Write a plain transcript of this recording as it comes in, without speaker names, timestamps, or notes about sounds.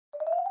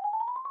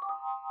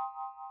Hello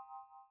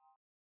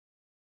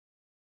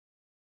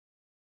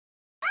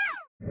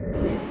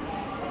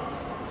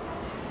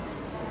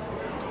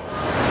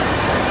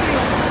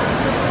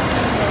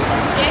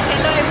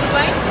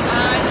everyone.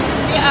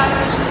 We are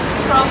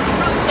from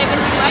group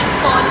 71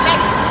 for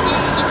next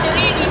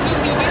eatery review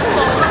video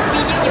for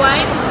video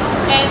 1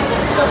 and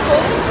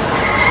Sopong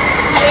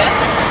here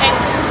and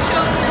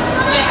Puchong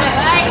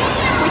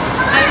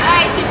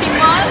I City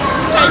Mall,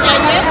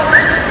 Trajaya.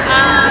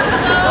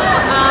 So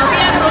we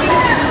are going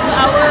to do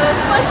our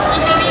first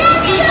eatery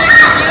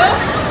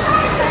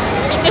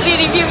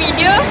review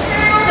video.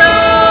 So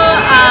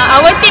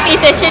our team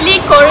is actually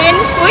Korean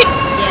food.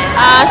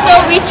 So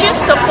we choose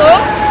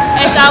Sopong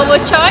as our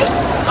choice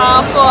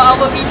for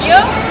our video.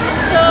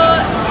 So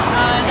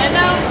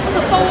now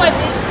Sopong, what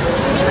is?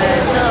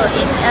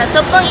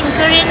 Sopong in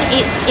Korean,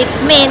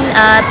 it's mean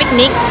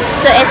picnic.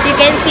 So as you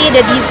can see,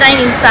 the design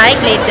inside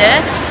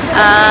later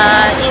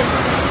is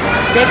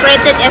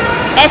decorated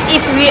as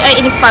if we are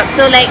in a park.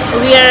 So like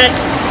we are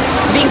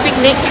being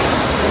picnic.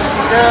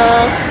 So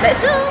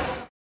let's go.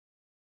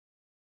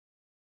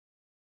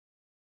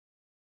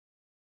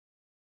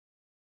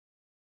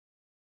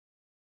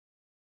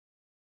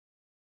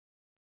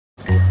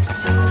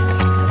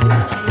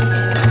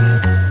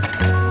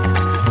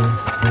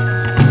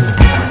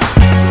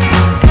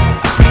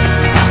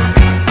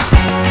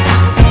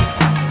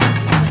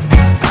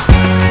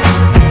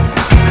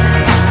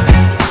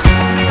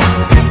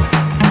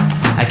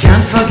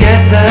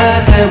 Forget the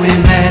day we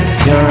met.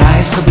 Your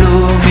eyes so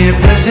blue, me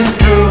piercing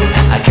through.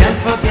 I can't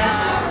forget.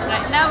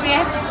 Right now we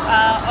have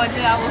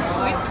ordered our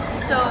food.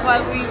 So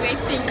while we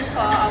waiting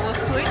for our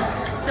food,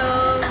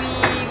 so we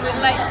would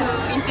like to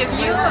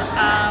interview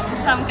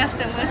some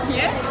customers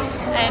here,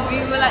 and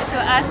we would like to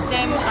ask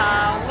them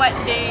what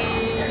they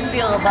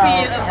feel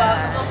about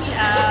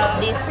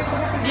this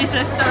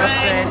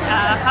restaurant,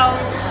 how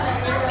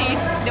it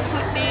tastes, the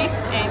food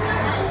tastes, and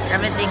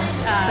everything.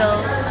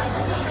 So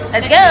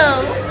let's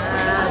go.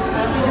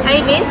 Hi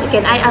Miss,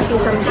 can I ask you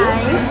something?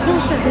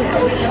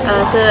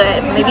 So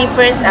maybe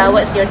first,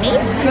 what's your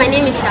name? My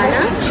name is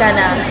Shana.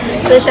 Shana.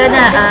 So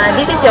Shana,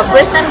 this is your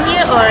first time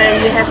here, or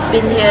you have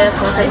been here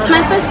for some time? It's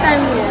my first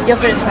time here. Your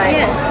first time?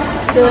 Yes.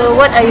 So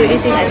what are you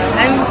eating right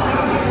now?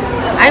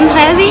 I'm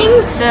having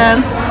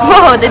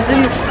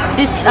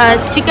this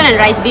chicken and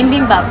rice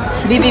bibimbap.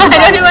 Bibimbap.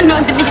 I don't even know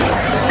the name.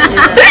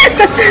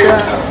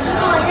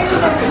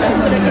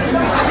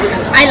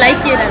 I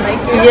like it.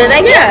 You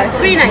like it? Yeah, it's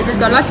pretty nice. It's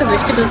got lots of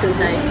vegetables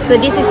inside. So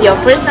this is your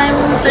first time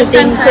time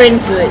eating Korean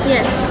food?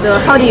 Yes. So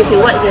how do you feel?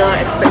 What's your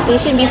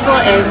expectation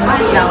before and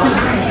now?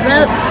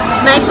 Well,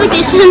 my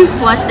expectation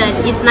was that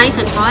it's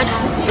nice and hot.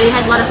 It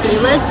has a lot of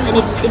flavors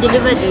and it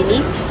delivered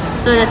really.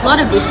 So there's a lot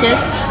of dishes.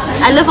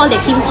 I love all the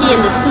kimchi and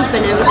the soup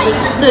and everything.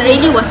 So it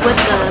really was worth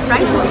the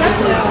prices.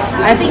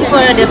 I think for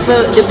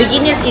the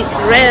beginners, it's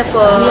rare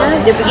for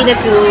the beginner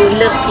to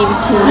love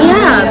kimchi.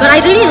 Yeah, but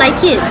I really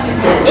like it.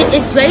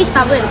 It's very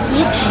sour and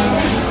sweet.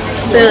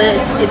 So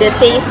the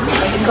taste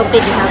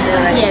complete each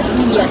other, right? Yes.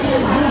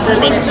 So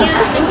thank you.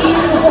 Thank you.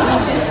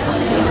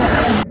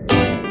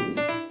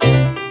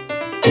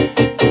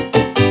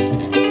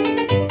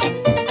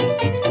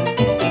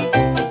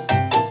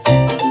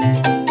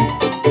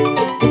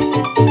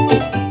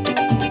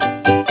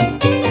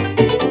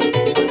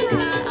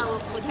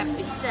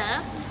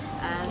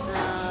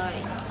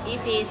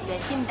 This is the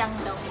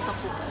Shindangdong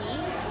tteokbokki.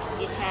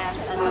 It has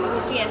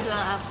tteokbokki as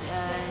well as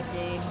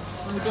the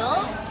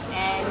noodles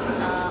and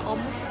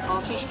omuk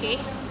or fish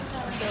cakes.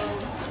 So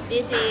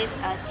this is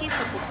cheese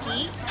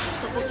tteokbokki.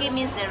 Tteokbokki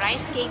means the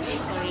rice cakes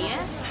in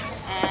Korea.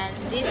 And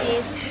this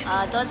is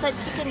dosa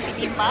chicken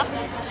bibimbap,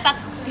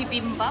 tak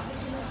bibimbap.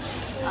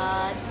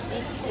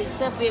 It's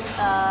served with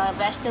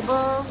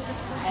vegetables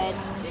and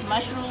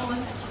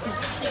mushrooms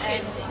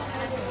and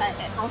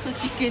also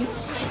chickens.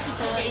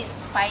 So it's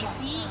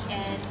spicy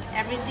and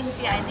everything's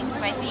here, I think,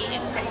 spicy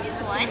except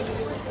this one.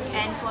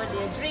 And for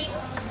the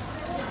drinks,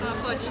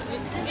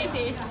 this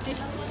is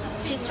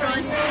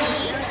citron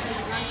tea.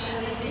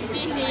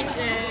 This is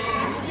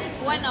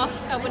one of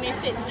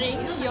carbonated drink,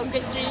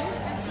 yogurt drink.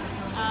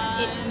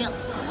 It's milk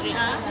drink.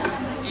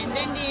 And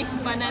then this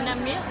banana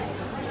milk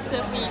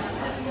serving.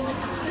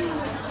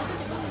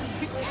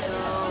 So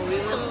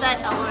we will start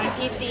our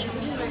eating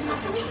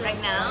right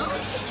now.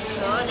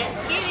 So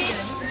let's get it.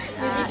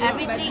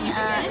 Everything,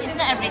 it's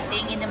not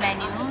everything in the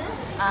menu.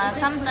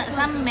 Some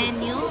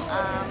menu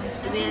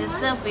will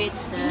serve with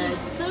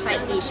the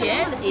side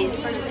dishes. Is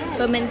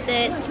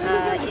fermented.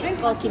 It's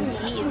called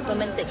kimchi. It's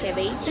fermented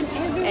cabbage,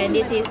 and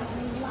this is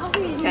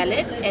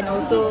salad and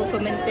also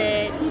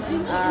fermented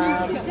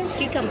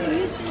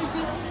cucumber.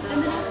 So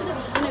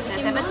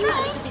let's have a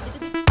try.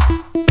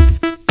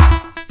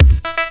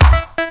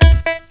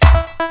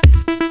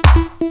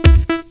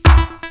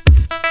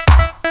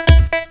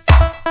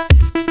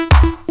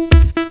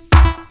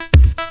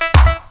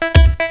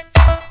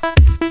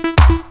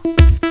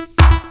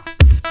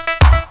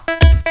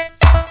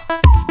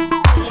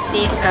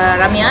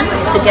 Ramyeon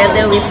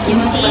together with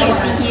kimchi, you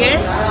see here.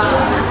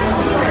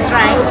 Let's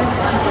try.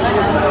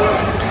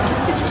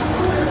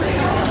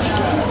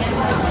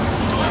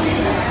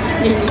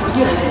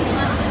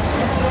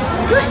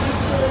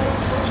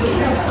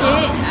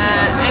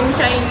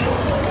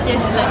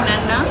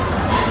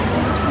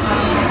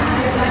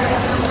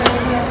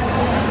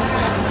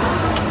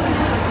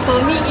 for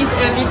me it's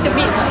a little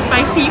bit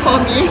spicy for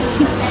me,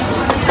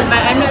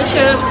 but I'm not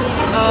sure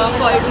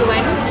for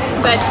everyone.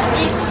 But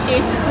it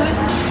is good,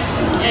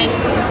 and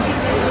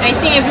I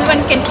think everyone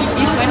can eat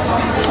this one.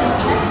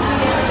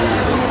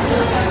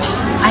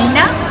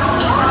 Aina?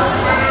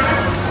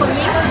 For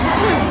me,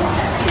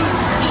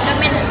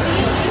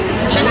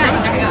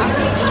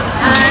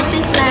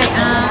 tastes like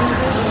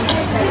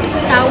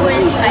sour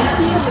and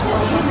spicy.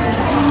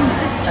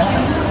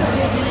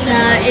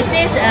 It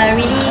tastes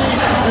really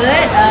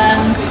good,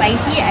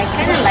 spicy. I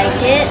kind of like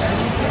it.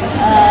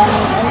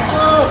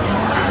 Also,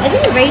 I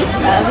think it's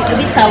a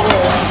bit sour.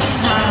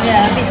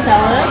 Yeah, a bit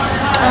sour.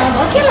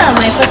 Okay lah,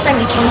 my first time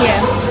eating here.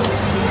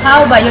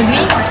 How about your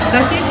drink?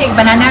 Because you take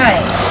banana,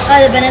 right?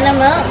 The banana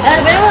milk.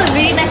 The banana milk is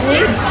really nice.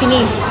 Really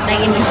finish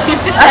like in 5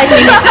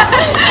 minutes.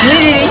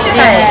 Really delicious,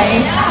 Yeah,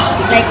 right?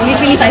 like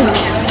literally 5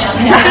 minutes.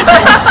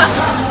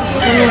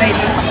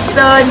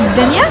 So,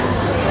 Dania?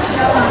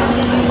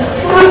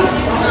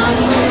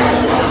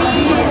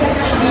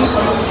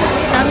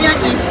 Ramyeon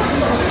is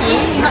okay,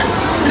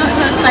 not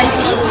so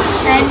spicy,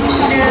 and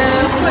the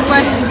food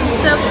was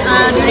served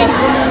during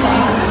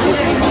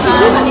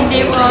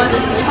they was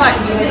hot,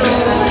 so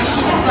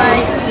it's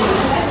quite.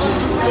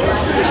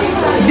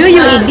 Do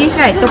you eat this,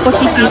 right?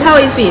 Tteokbokki cheese. How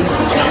it feel?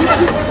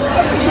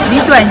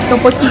 This one,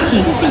 tteokbokki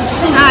cheese.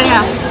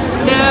 Yeah.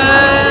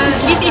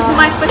 This is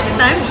my first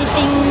time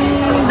eating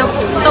the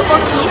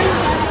tteokbokki.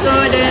 So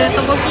the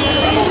tteokbokki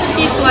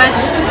cheese was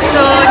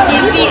so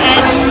cheesy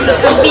and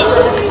a bit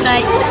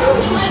like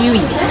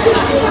Chewy.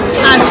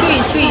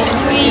 chewy.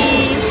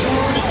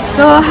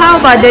 So, how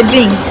about the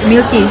drinks?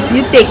 Milkies.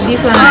 You take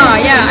this one, Oh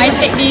right? yeah, I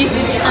take this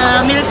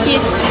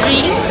milky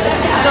drink.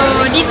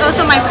 So this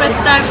also my first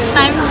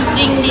time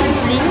drink this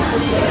drink.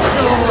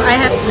 So I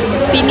have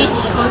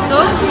finished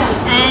also,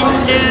 and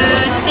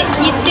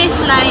it tastes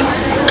like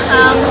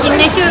in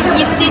nature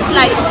it tastes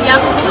like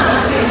Yakult,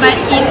 but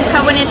in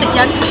carbonated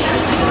Yakult.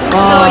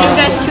 So you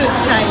guys should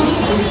try.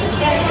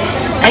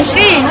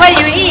 Ashley, what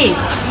do you eat?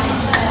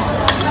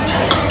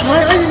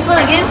 What is it called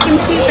again?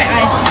 Kimchi fried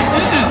rice.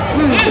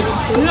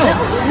 No.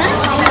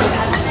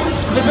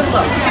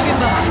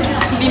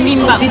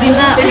 Bibimbap.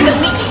 Bibimbap.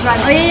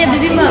 Oh yeah,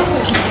 bibimbap.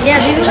 Yeah,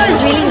 bibimbap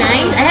is really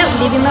nice. I have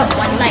bibimbap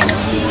one time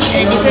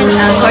at a different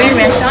Korean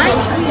restaurant.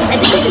 I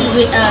think this is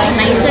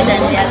nicer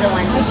than the other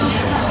one.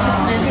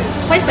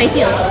 Quite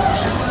spicy also.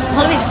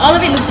 All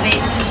of it looks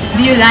red.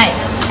 Do you like?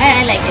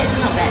 I like it.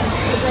 It's not bad.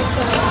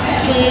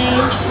 Okay.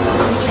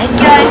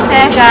 Enjoy,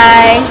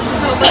 guys.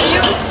 How about you?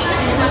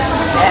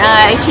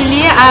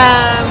 Actually,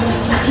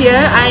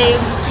 here I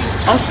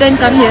often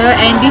come here,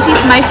 and this is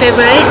my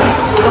favorite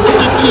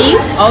tteokbokki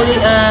cheese.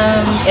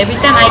 Every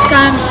time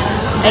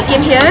I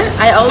came here,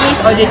 I always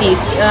order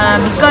this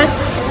because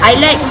I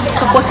like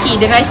tteokbokki,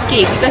 the rice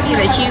cake, because it's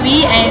like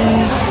chewy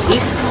and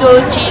it's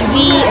so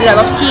cheesy, a lot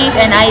of cheese,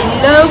 and I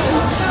love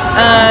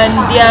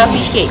their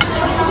fish cake.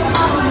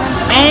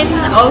 And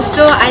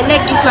also I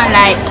like this one,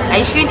 like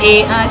Aishkin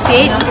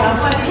said,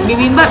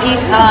 bibimbap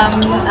is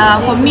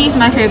for me is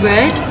my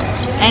favorite,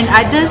 and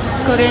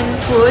others Korean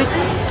food,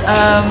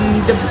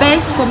 the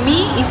best for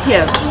me is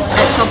here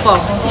at Sopong.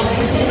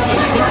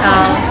 That's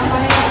all.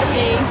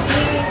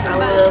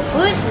 Our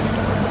food.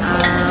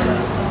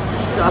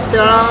 So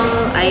after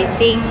all, I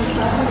think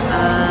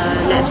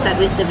let's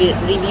start with the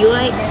review,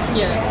 right?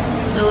 Yeah.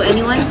 So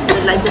anyone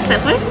would like to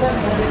start first?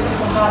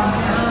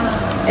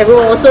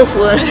 Everyone also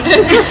full.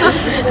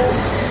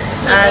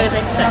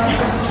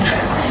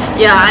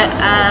 Yeah,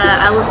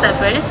 I will start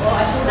first.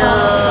 So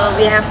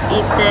we have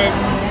eaten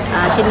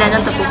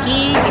Shindanon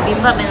tteokbokki,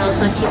 bibimbap, and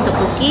also cheese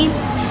tteokbokki,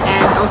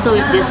 and also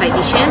with the side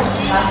dishes.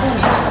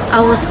 I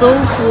was so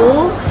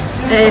full,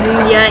 and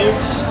yeah,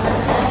 it's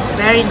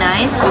very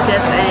nice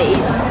because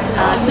it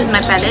suits my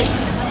palate.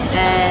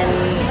 And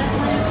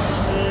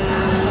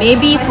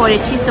maybe for the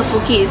cheese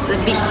tteokbokki it's a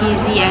bit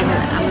cheesy, and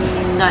I'm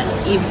not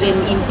even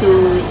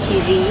into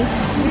cheesy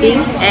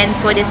things. And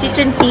for the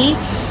citron tea,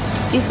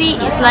 you see,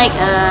 it's like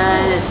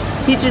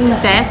citron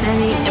zest,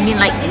 and I mean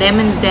like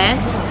lemon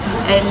zest,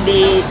 and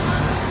they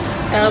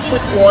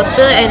put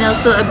water and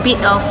also a bit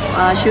of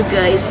sugar.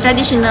 It's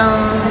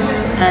traditional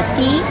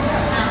tea.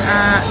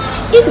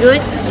 It's good.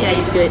 Yeah,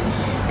 it's good.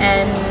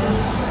 And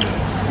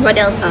what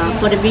else?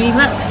 For the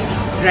bibimbap,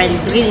 it's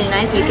really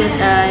nice because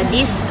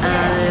this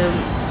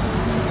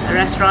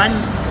restaurant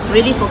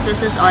really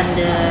focuses on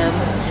the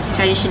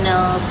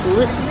traditional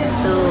foods,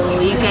 so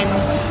you can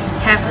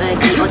have the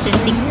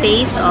authentic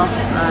taste of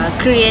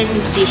Korean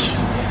dish.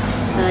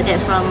 So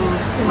that's from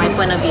my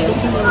point of view.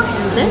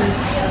 This?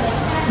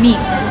 Me.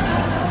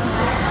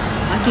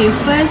 Okay,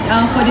 first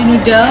for the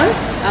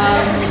noodles,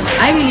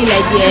 I really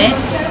like it.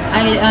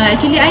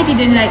 Actually I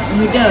didn't like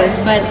noodles,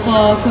 but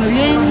for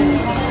Korean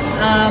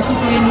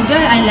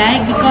noodle I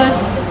like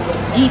because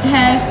it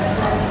have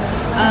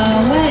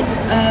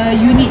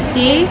unique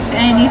taste,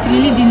 and it's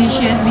really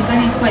delicious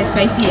because it's quite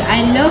spicy.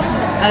 I love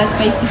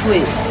spicy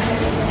food.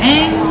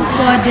 And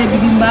for the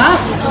bibimbap,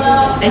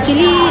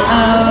 actually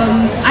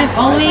I'm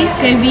always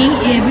craving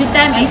every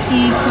time I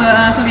see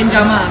Korean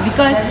drama,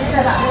 because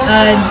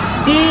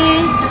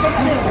they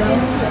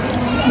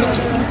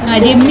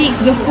They mix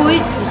the food,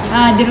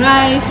 the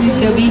rice with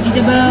the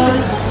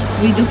vegetables,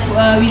 with the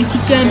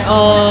chicken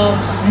or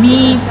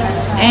meat,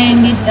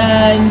 and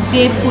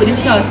they put the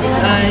sauce.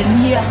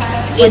 Here,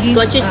 It's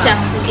gochujang.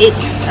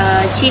 It's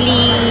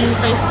chili,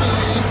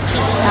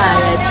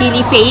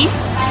 chili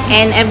paste,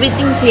 and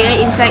everything's here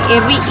inside.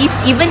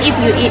 Even if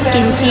you eat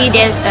kimchi,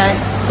 there's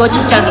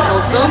gochujang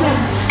also.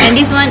 And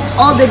this one,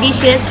 all the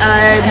dishes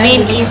are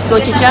main is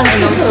gochujang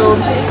and also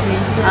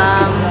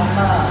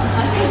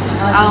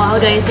how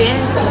do I say?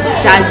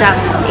 Jajang.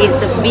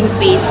 It's a bean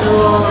paste.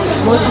 So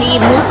most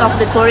of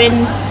the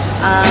Korean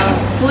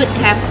food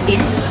have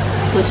this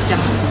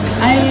gochujang.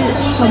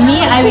 For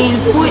me, I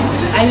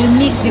will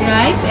mix the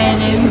rice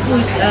and I will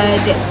put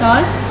that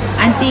sauce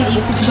until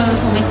it's suitable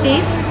for my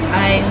taste.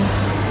 And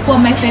for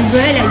my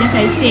favorite, like just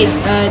I said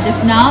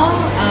just now,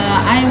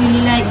 I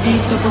really like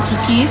this tteokbokki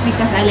cheese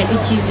because I like the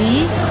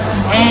cheesy,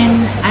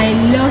 and I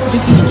love the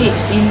fish cake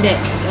in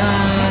that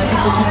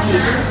tteokbokki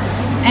cheese.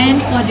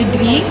 And for the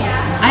drink,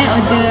 I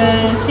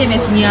order same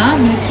as Nia,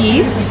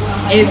 milkies.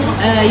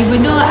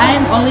 Even though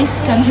I'm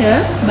always come here,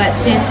 but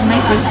that's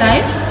my first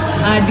time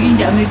drink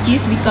the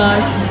milkies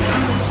because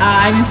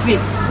I'm afraid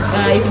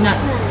if not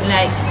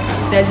like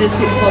doesn't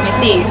suit for my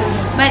taste.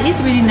 But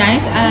it's really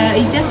nice.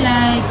 It's just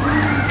like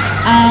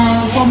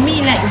for me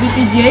like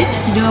vegetarian,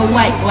 the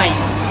white wine,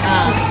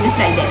 just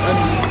like that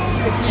only.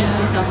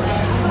 That's all for me.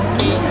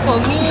 Okay, for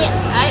me,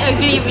 I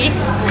agree with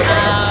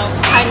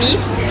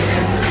Anis.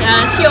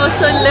 She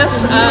also loves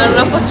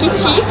tteokbokki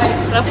cheese.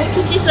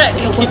 Tteokbokki cheese, right?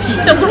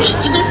 Tteokbokki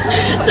cheese.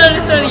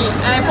 Sorry,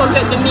 I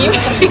forgot the name.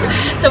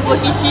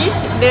 Tteokbokki cheese.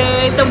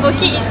 The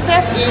tteokbokki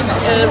itself is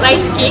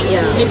rice cake,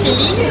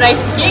 actually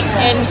rice cake,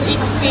 and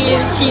it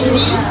feels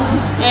cheesy.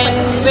 And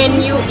when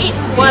you eat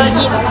while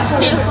it's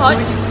still hot,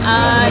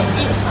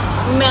 it's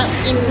melt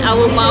in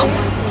our mouth.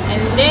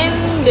 And then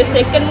the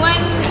second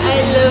one, I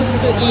love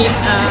to eat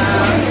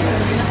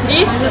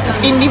this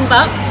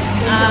bibimbap.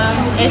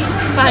 As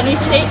Fahani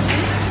said,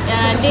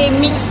 they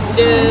mix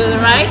the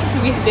rice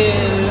with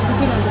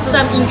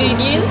some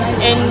ingredients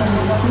and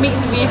mix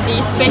with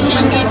the special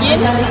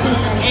ingredients.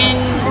 And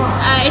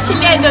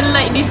actually, I don't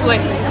like this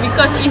one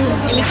because it's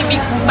a little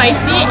bit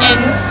spicy and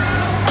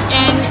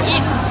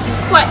it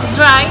quite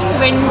dry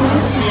when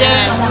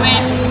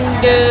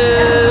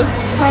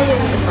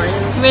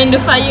the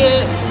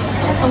fire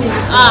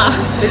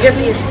Because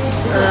it's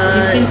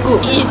still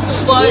cooked. is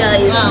boiled,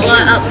 it's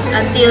boiled up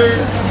until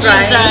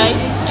dry.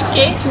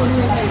 Okay,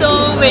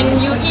 so when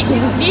you eat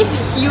this,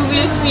 you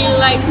will feel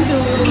like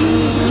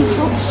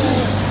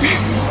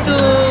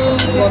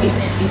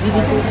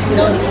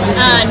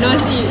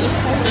nosy. It's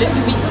a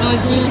little bit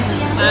nosy.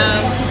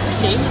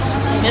 Okay,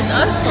 that's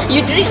all. You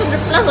drink 100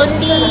 plus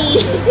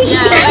only.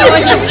 Yeah, I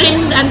want to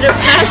drink 100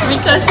 plus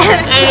because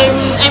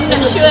I'm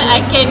not sure I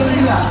can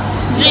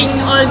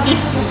drink all this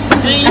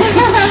drink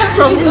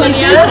from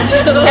Korea.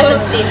 So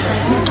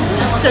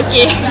it's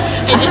okay.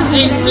 I just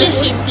drink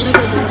Malaysian tea.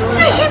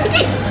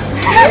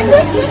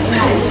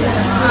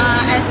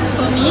 As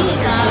for me,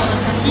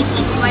 this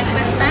is my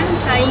first time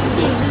trying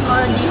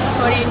all these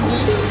Korean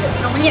dish.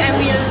 Normally I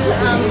will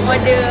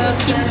order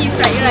kimchi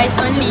fried rice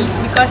only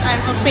because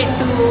I'm afraid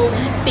to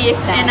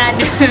taste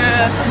another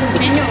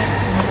menu.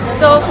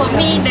 So for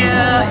me,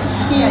 the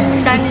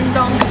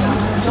shindandong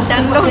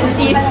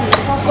is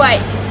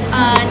quite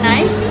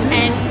nice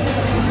and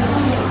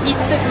it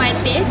suits my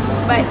taste.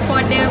 But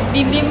for the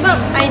bibimbap,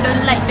 I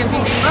don't like the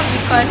bibimbap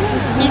because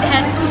it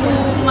has too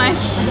much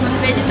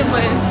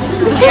vegetable.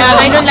 Yeah,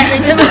 I don't like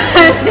vegetable.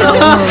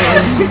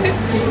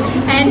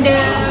 And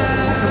the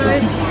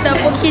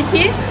tteokbokki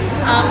cheese,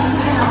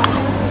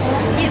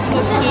 it's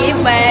okay,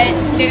 but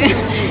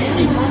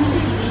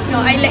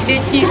I like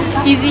the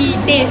cheesy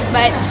taste,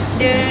 but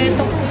the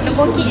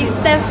tteokbokki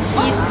itself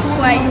is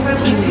quite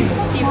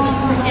stiff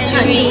and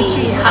chewy,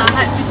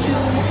 hard to chew,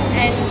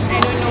 and I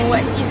don't know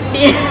what is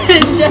this.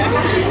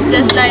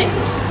 just like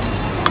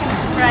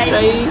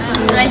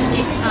rice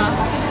cake.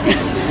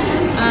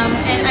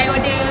 And I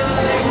order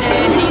the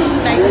drink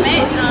like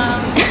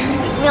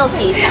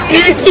Milky.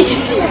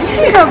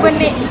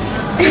 carbonate.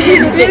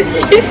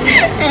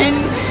 And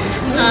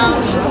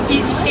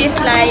it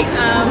tastes like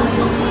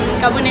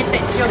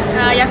carbonated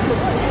Yakult.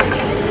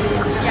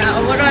 Yeah,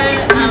 overall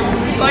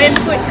Korean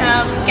food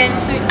can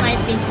suit my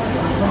taste.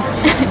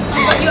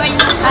 How about you,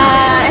 Aina?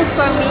 As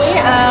for me,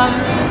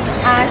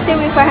 same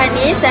with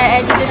Farhanis.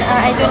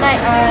 I don't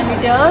like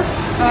noodles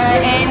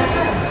and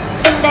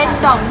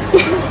shindandong.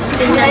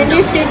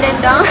 This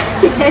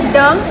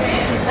shindandong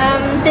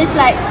tastes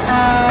like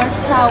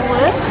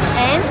sour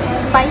and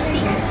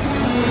spicy.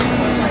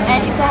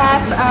 And if I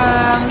have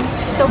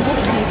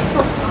tteokbokki,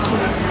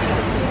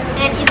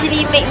 and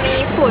easily make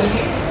me full.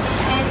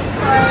 And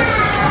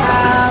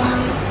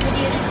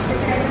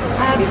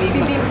for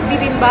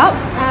bibimbap,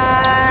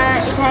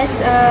 it has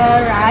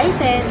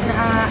rice, and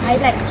I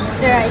like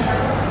the rice.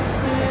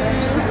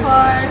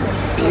 For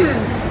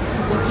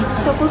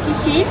tteokbokki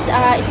cheese,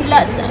 it's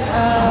lots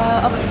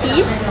of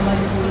cheese,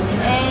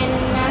 and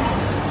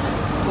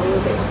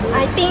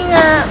I think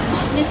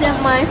These are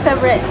my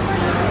favorite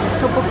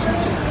tteokbokki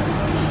cheese.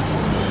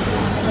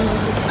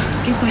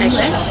 Okay, for you,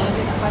 Ash?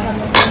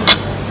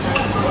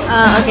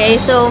 Okay,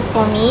 so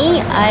for me,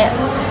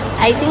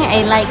 I think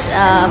I liked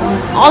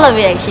all of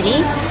it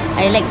actually.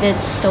 I like the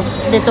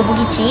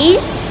tteokbokki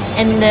cheese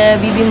and the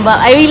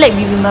bibimbap. I really like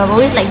bibimbap. I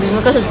always like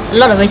bibimbap because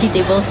a lot of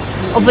vegetables.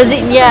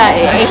 Opposite,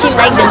 yeah, I actually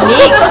like the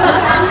mix.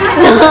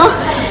 So,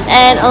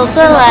 and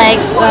also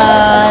like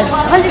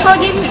what's it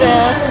called again?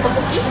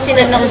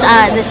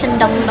 The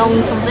shendong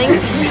dong something.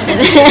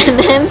 And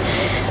then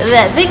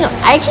that thing,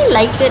 I actually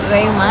liked it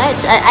very much.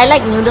 I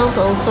like noodles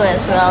also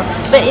as well,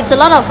 but it's a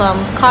lot of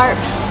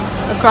carbs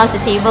across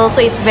the table,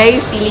 so it's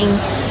very filling.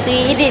 So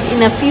you eat it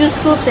in a few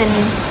scoops and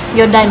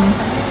you're done.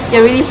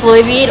 You're really full.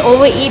 If you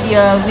overeat,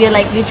 we're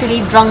like literally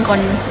drunk on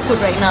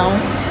food right now.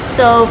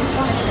 So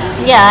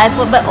yeah,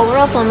 but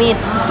overall for me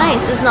it's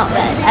nice. It's not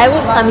bad. I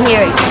would come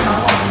here again.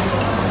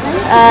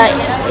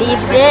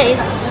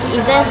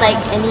 If there's like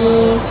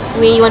any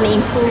way you want to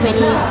improve,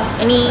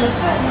 any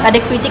other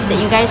critics that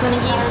you guys want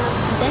to give,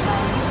 is there?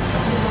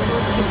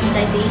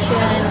 Criticization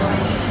or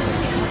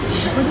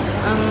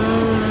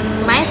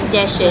my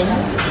suggestion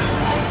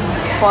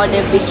for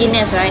the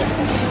beginners, right?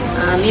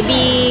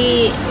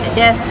 Maybe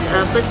there's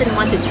a person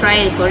want to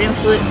try Korean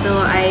food, so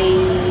I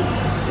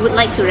would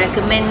like to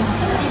recommend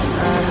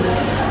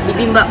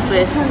bibimbap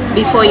first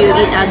before you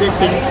eat other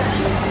things.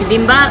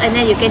 Bibimbap, and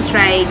then you can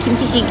try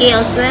kimchi jjigae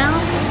as well.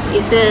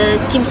 It's a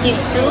kimchi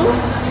stew,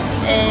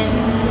 and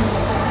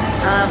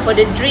for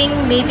the drink,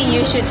 maybe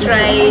you should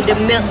try the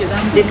milk,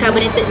 the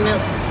carbonated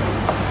milk.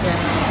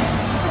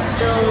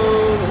 So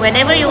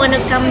whenever you want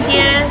to come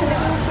here,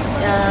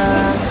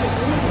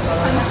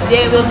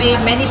 there will be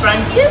many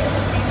branches.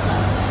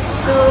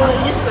 So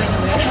just go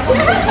anywhere.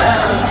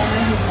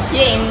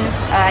 Here in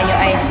your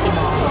IST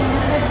mall.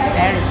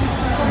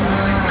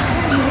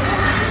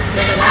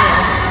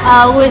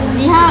 Would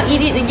Ziha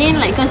eat it again,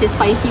 like, because it's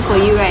spicy for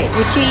you, right?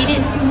 Would you eat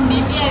it?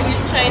 Maybe I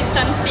will try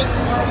something,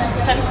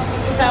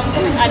 some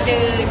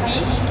other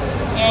dish.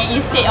 And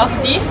instead of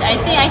this, I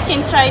think I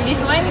can try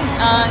this one,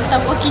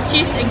 tteokbokki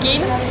cheese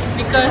again,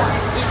 because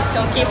it's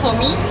okay for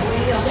me.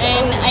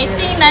 And I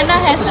think Nana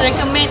has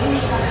recommended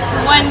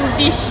one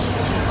dish.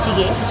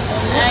 Jjigae.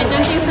 I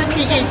don't think so.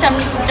 Jjigae,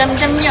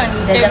 jjamyeon,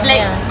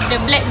 the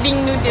black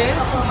bean noodle,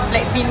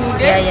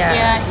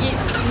 Yeah.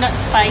 It's not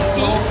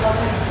spicy.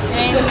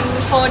 And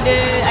for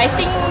I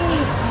think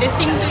the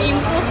thing to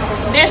improve,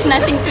 there's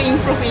nothing to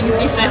improve in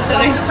this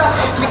restaurant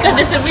because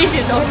the service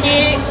is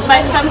okay.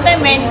 But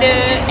sometimes when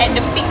at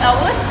the peak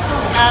hours,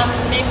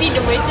 maybe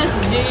the waiters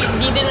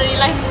didn't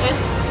realize us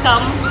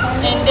come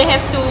and they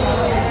have to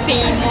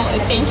pay more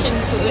attention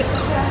to us.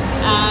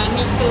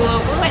 Need to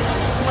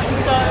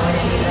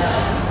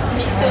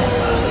need to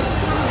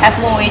Have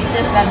more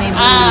waiters lah maybe.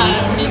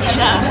 maybe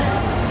lah.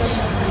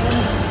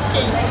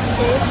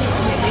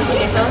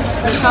 Okay, so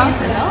that's all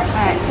for now.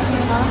 Alright.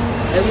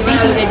 Everything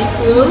already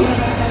full,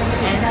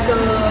 and so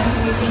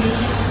we finish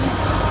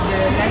the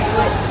last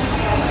word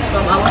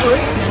from our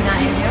host, Nana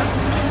and Ria.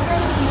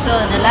 So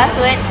the last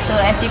word, so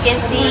as you can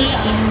see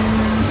in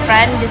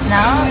front just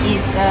now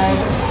is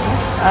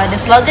the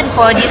slogan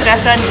for this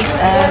restaurant is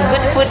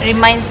good food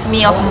reminds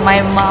me of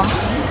my mom.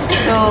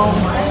 So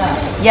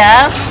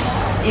yeah,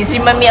 it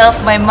reminds me of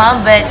my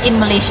mom but in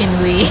Malaysian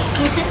way.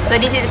 So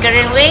this is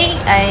Korean way.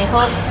 I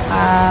hope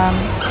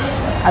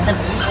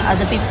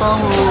other people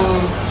who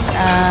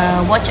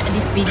watch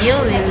this video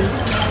will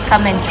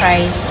come and try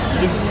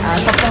this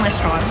sotong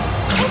restaurant.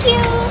 Thank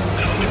you.